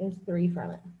this one is 3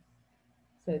 from it.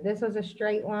 So this was a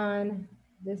straight line.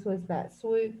 This was that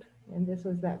swoop. And this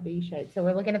was that V shape. So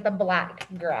we're looking at the black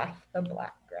graph,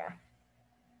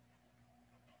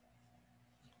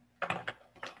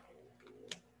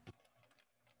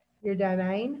 Your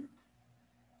domain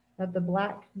of the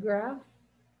black graph.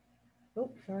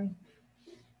 Oh, sorry.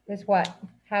 Is what?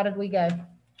 How did we go?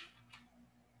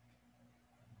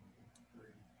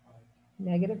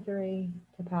 -3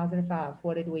 to +5.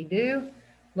 What did we do?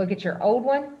 Look at your old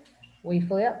one. We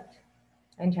flipped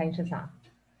and changed the sign.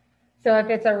 So if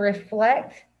it's a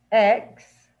reflect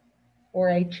x or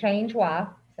a change y,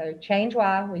 so change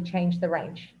y, we change the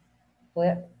range.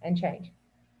 Flip and change.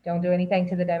 Don't do anything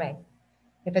to the domain.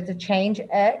 If it's a change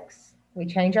x, we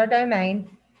change our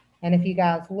domain. And if you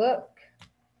guys look,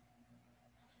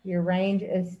 your range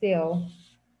is still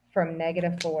from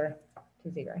 -4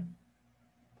 to 0.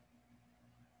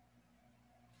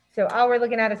 So all we're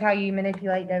looking at is how you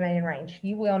manipulate domain and range.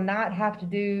 You will not have to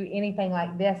do anything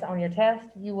like this on your test.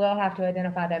 You will have to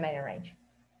identify domain and range.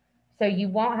 So you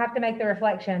won't have to make the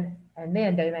reflection and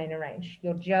then domain and range.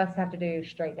 You'll just have to do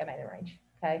straight domain and range,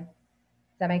 okay?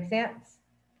 Does that make sense?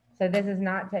 So this is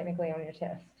not technically on your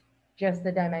test. Just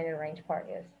the domain and range part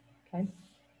is, okay?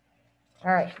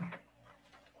 All right.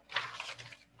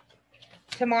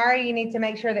 Tomorrow you need to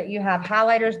make sure that you have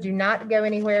highlighters. Do not go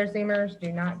anywhere, Zoomers.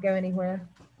 Do not go anywhere.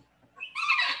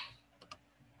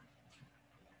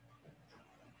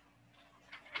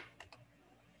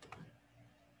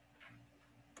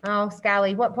 Oh,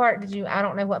 Scally, what part did you, I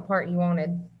don't know what part you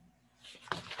wanted.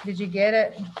 Did you get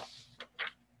it?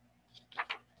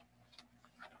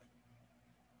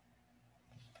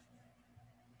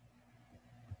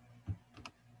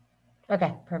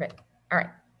 Okay, perfect. All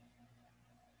right.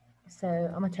 So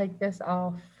I'm going to take this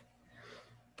off.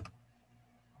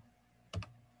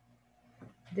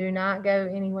 Do not go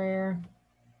anywhere.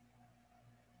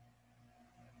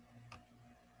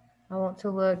 I want to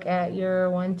look at your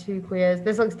 1-2 quiz.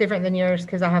 This looks different than yours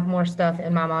because I have more stuff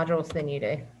in my modules than you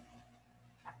do.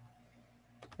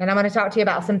 And I'm going to talk to you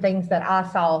about some things that I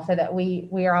saw so that we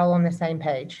are all on the same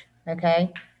page,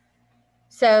 okay?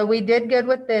 So we did good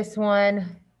with this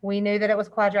one. We knew that it was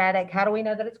quadratic. How do we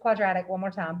know that it's quadratic? One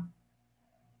more time.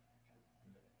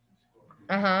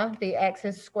 The x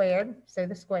is squared, so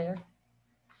the square.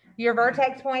 Your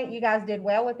vertex point, you guys did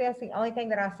well with this. The only thing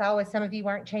that I saw was some of you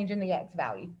weren't changing the x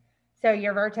value. So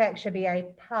your vertex should be a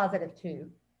 +2,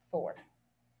 4.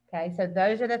 Okay, so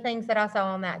those are the things that I saw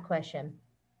on that question.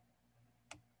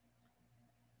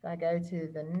 If I go to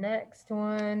the next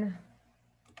one,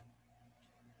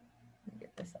 let me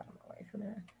get this out of my way for a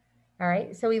minute. All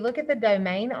right, so we look at the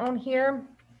domain on here,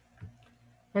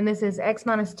 and this is x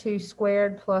minus 2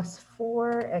 squared plus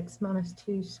 4, x minus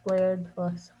 2 squared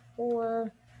plus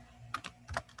 4,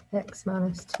 x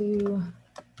minus 2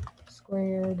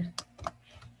 squared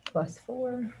plus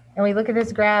 4. And we look at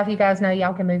this graph. You guys know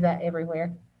y'all can move that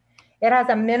everywhere. It has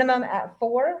a minimum at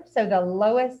 4, so the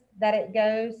lowest that it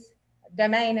goes,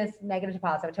 domain is negative to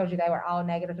positive. I told you they were all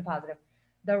negative to positive.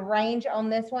 The range on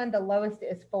this one, the lowest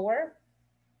is 4.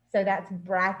 So that's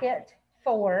bracket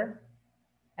 4.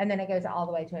 And then it goes all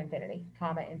the way to infinity,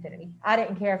 comma infinity. I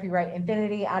didn't care if you wrote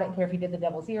infinity. I didn't care if you did the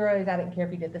double zeros. I didn't care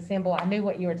if you did the symbol. I knew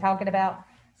what you were talking about.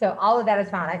 So all of that is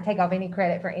fine. I didn't take off any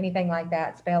credit for anything like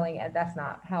that, spelling, and that's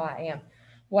not how I am.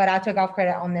 What I took off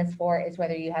credit on this for is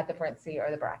whether you had the parenthesis or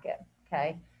the bracket,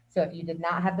 okay? So if you did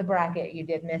not have the bracket, you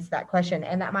did miss that question,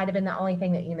 and that might have been the only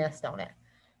thing that you missed on it,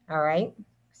 all right?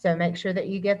 So make sure that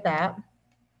you get that.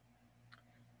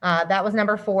 That was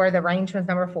number 4. The range was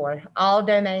number 4. All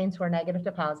domains were negative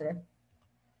to positive.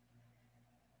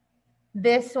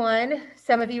 This one,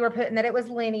 some of you were putting that it was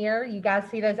linear. You guys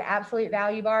see those absolute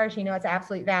value bars? You know it's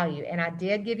absolute value. And I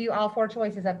did give you all 4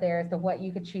 choices up there as to what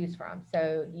you could choose from.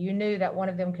 So you knew that one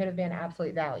of them could have been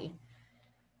absolute value.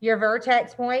 Your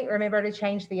vertex point, remember to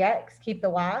change the x, keep the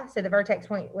y. So the vertex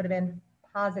point would have been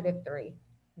 +3,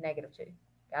 -2.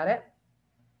 Got it?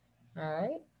 All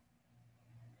right.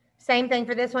 Same thing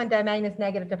for this one. Domain is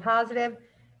negative to positive.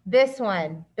 This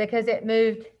one, because it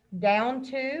moved down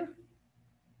 2,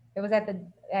 it was at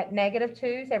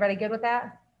 -2. Is everybody good with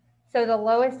that? So the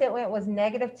lowest it went was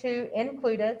 -2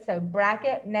 included. So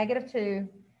bracket -2,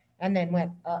 and then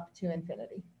went up to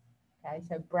infinity. Okay,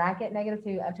 so bracket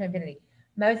 -2 up to infinity.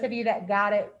 Most of you that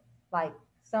got it like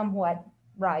somewhat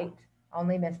right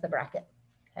only missed the bracket.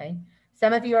 Okay,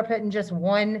 some of you are putting just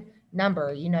one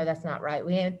number. You know that's not right.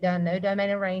 We haven't done no domain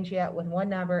and range yet with one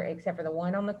number except for the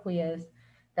one on the quiz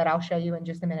that I'll show you in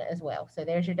just a minute as well. So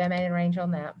there's your domain and range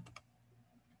on that.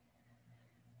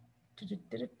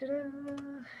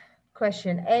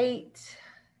 Question 8,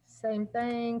 same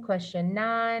thing. Question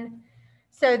 9.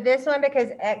 So this one,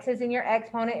 because x is in your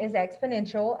exponent, is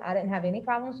exponential. I didn't have any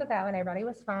problems with that one. Everybody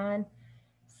was fine.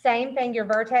 Same thing, your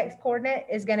vertex coordinate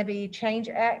is going to be change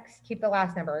x, keep the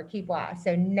last number, or keep y.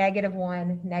 So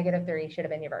 -1, -3 should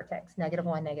have been your vertex.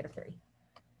 -1, -3.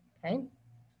 Okay.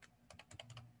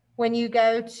 When you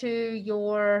go to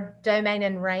your domain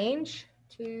and range,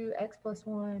 2x +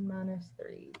 1 -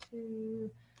 3,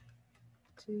 2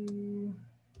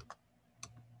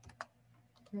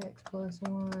 x +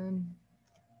 1.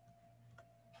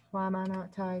 Why am I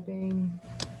not typing?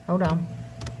 Hold on.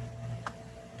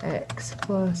 X +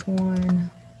 1 -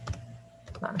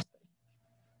 3.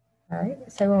 All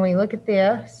right, so when we look at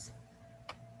this,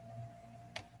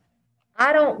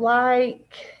 I don't like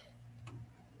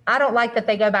that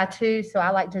they go by 2, so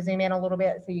I like to zoom in a little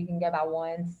bit so you can go by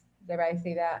 1s. Does everybody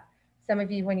see that? Some of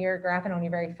you, when you were graphing on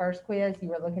your very first quiz, you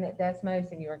were looking at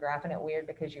Desmos and you were graphing it weird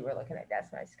because you were looking at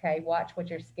Desmos. Okay, watch what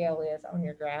your scale is on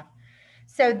your graph.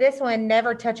 So this one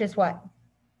never touches what?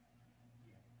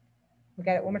 Look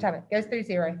at it one more time. It goes through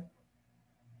 0.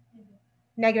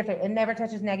 -3. It never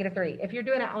touches -3. If you're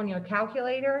doing it on your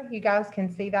calculator, you guys can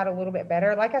see that a little bit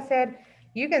better. Like I said,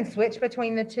 you can switch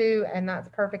between the two and that's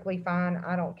perfectly fine.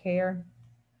 I don't care.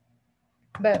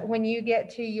 But when you get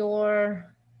to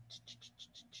your,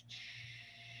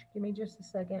 give me just a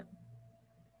second.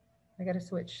 I got to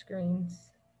switch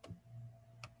screens.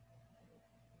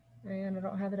 And I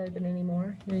don't have it open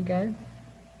anymore. Here you go.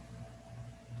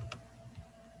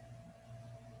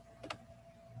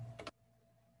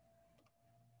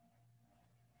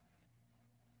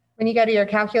 When you go to your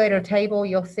calculator table,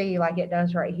 you'll see like it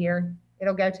does right here.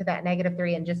 It'll go to that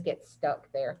 -3 and just get stuck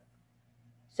there.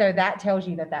 So that tells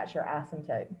you that that's your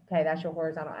asymptote. Okay, that's your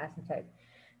horizontal asymptote.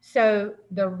 So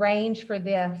the range for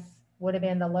this would have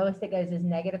been the lowest it goes is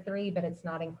 -3, but it's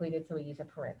not included, so we use a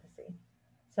parenthesis.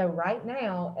 So right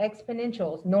now,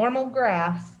 exponentials, normal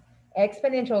graphs,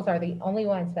 exponentials are the only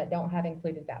ones that don't have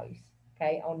included values,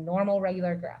 okay, on normal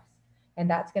regular graphs. And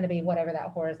that's going to be whatever that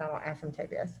horizontal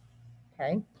asymptote is,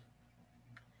 okay?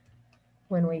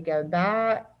 When we go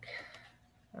back,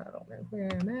 I don't know where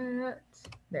I'm at.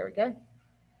 There we go.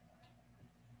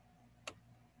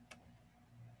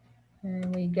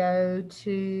 And we go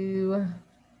to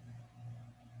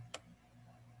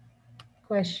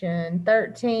question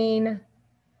 13.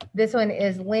 This one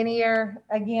is linear.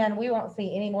 Again, we won't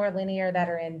see any more linear that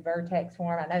are in vertex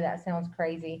form. I know that sounds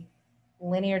crazy.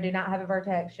 Linear do not have a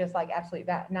vertex, just like absolute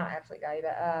value, not absolute value,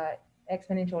 but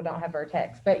exponential don't have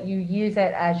vertex, but you use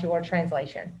it as your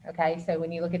translation, okay? So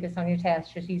when you look at this on your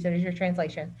test, just use it as your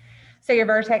translation. So your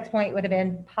vertex point would have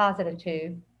been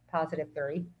 +2,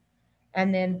 +3.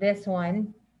 And then this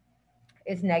one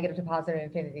is negative to positive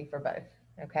infinity for both,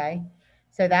 okay?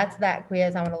 So that's that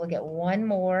quiz. I want to look at one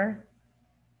more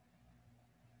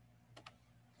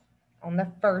on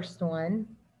the first one.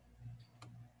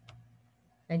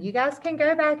 And you guys can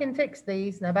go back and fix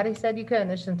these. Nobody said you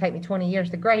couldn't. It's going to take me 20 years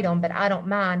to grade them, but I don't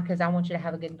mind because I want you to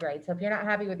have a good grade. So if you're not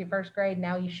happy with your first grade,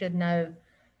 now you should know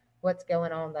what's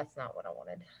going on. That's not what I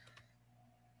wanted.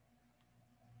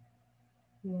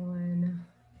 One.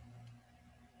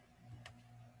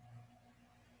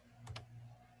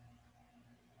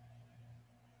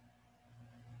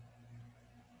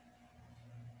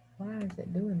 Why is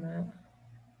it doing that?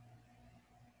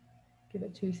 Give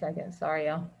it 2 seconds. Sorry,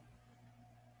 y'all.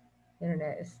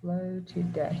 Internet is slow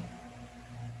today.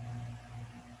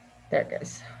 There it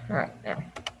goes. All right, now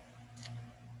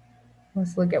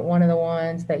let's look at one of the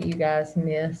ones that you guys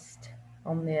missed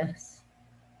on this.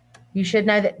 You should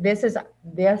know that this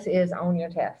is on your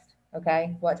test,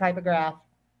 okay? What type of graph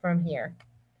from here?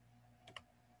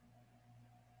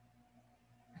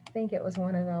 I think it was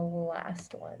one of the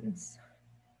last ones.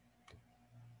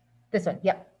 This one,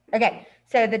 yep. Okay,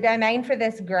 so the domain for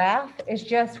this graph is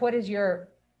just what is your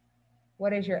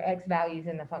x values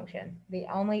in the function? The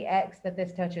only x that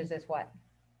this touches is what?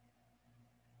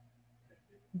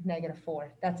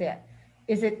 -4. That's it.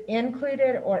 Is it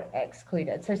included or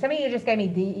excluded? So some of you just gave me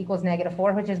d equals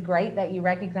 -4, which is great that you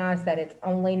recognize that it's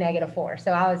only -4.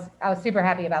 So I was super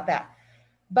happy about that.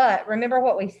 But remember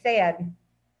what we said,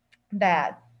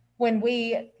 that when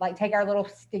we like take our little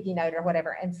sticky note or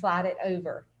whatever and slide it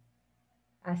over,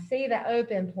 I see the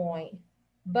open point,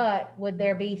 but would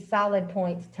there be solid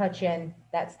points touching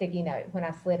that sticky note when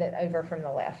I slid it over from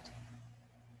the left?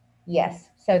 Yes.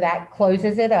 So that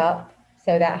closes it up.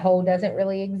 So that hole doesn't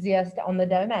really exist on the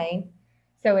domain.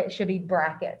 So it should be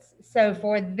brackets. So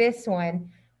for this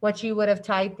one, what you would have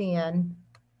typed in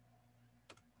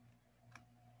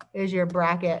is your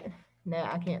bracket. No,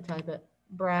 I can't type it.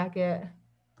 Bracket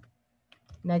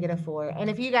 -4. And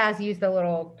if you guys use the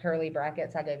little curly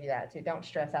brackets, I gave you that too. Don't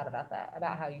stress out about that,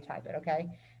 about how you type it,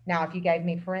 okay? Now, if you gave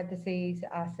me parentheses,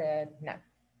 I said no.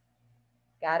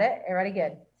 Got it? Everybody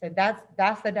good? So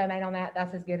that's the domain on that.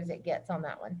 That's as good as it gets on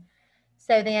that one.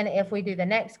 So then if we do the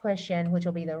next question, which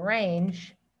will be the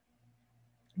range,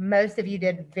 most of you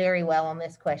did very well on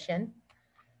this question.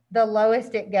 The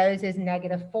lowest it goes is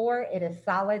 -4. It is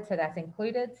solid, so that's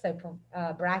included. So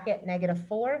bracket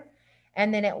 -4.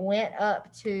 And then it went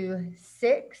up to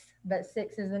 6, but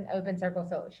 6 is an open circle,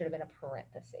 so it should have been a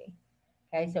parenthesis.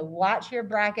 Okay, so watch your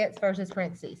brackets versus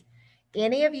parentheses.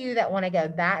 Any of you that want to go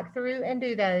back through and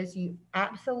do those, you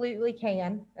absolutely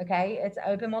can. Okay, it's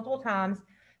open multiple times.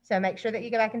 So make sure that you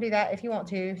go back and do that if you want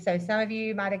to. So some of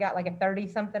you might have got like a 30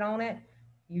 something on it.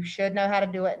 You should know how to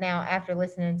do it now after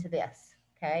listening to this.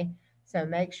 Okay, so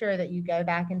make sure that you go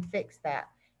back and fix that.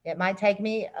 It might take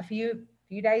me a few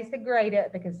days to grade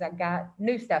it because I've got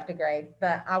new stuff to grade,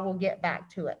 but I will get back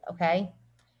to it, okay?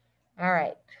 All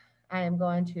right. I am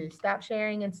going to stop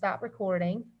sharing and stop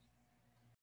recording.